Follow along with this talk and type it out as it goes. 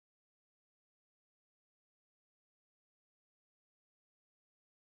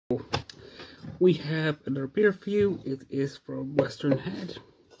We have another beer for you. It is from Western Head.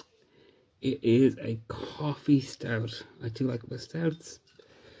 It is a coffee stout. I do like my stouts.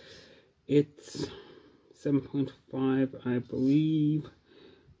 It's 7.5, I believe.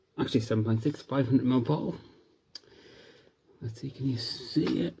 Actually 7.6, 500ml bottle. Let's see, can you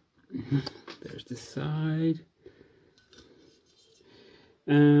see it? There's the side.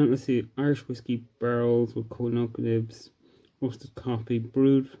 Let's see, Irish whiskey barrels with coconut nibs, roasted coffee,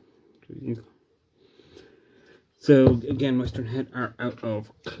 brewed. So again, Western Head are out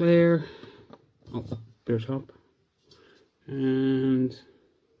of Clare. Oh, beer top. And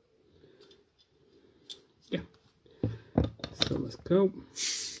yeah. So let's go.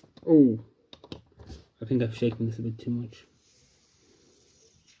 Oh, I think I've shaken this a bit too much.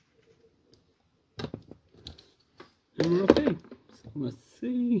 And we're okay. So let's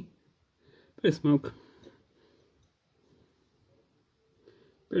see. Bit of smoke.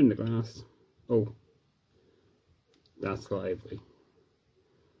 Beer in the glass. Oh, that's lively.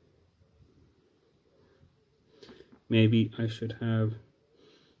 Maybe I should have.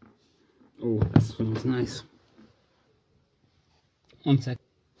 Oh, that smells nice. 1 sec.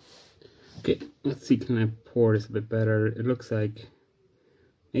 Okay, let's see. Can I pour this a bit better? It looks like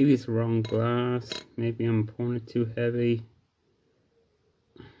maybe it's the wrong glass. Maybe I'm pouring it too heavy.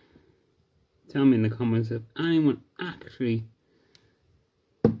 Tell me in the comments if anyone actually.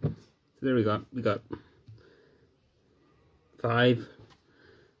 So there we got 5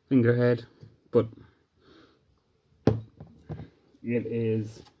 finger head, but it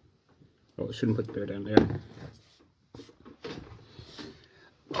is. Oh, I shouldn't put the beer down there.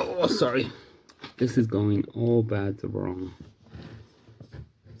 Oh, sorry. This is going all bad to wrong.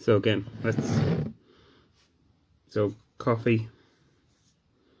 So again, so coffee,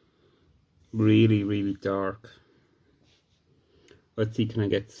 really dark. Let's see, can I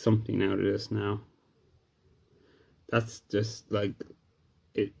get something out of this now? That's just like,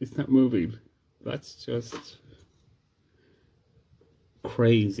 it's not moving. That's just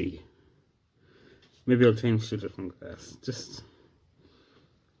crazy. Maybe I'll change to a different glass. Just,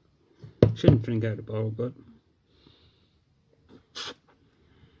 shouldn't drink out of the bowl, but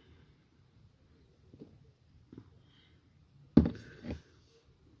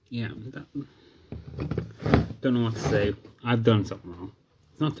yeah, don't know what to say. I've done something wrong.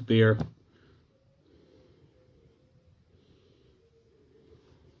 It's not the beer.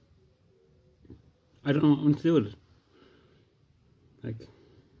 I don't know what I'm to do with it. Like,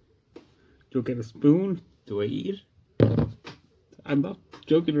 do I get a spoon? Do I eat it? I'm not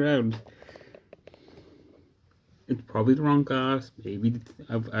joking around. It's probably the wrong glass. Maybe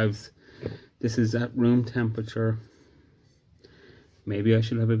this is at room temperature. Maybe I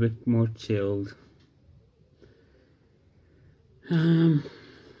should have a bit more chilled.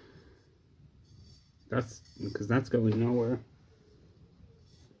 That's because that's going nowhere.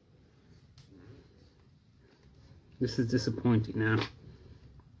 This is disappointing now.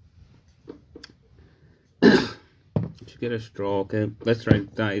 Should get a straw. Okay, let's try to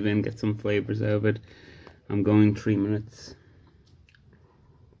dive in, get some flavors out of it. I'm going 3 minutes.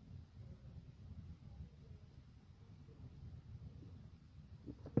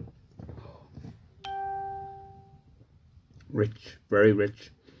 Rich, very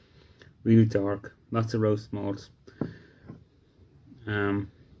rich, really dark, lots of roast malts,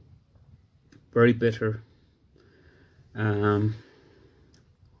 very bitter,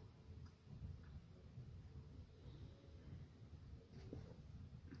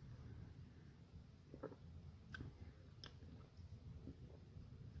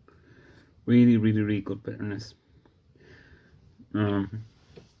 really good bitterness,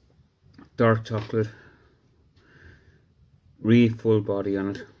 dark chocolate. Really full body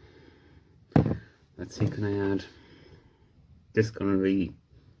on it. Let's see, can I add this? Gonna be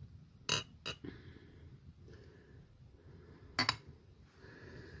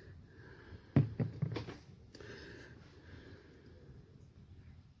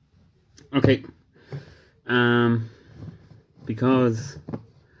okay. Because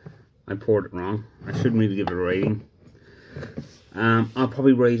I poured it wrong, I shouldn't really give it a rating. I'll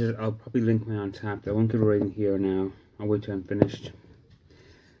probably rate it. I'll probably link my Untapped. I won't give a rating here now. I'll wait till I'm finished.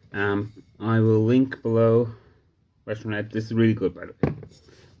 I will link below Western Head. This is really good, by the way.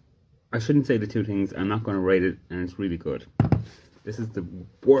 I shouldn't say the two things. I'm not going to rate it, and it's really good. This is the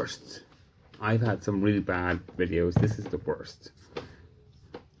worst. I've had some really bad videos. This is the worst.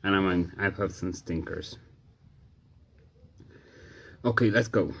 And I've had some stinkers. Okay, let's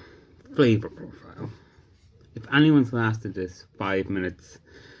go. Flavor profile. If anyone's lasted this 5 minutes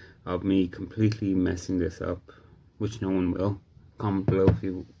of me completely messing this up, which no one will, comment below if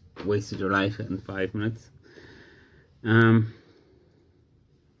you wasted your life in 5 minutes.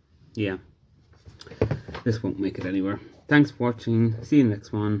 Yeah, this won't make it anywhere. Thanks for watching. See you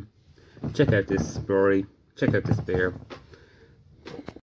next one. Check out this brewery. Check out this beer.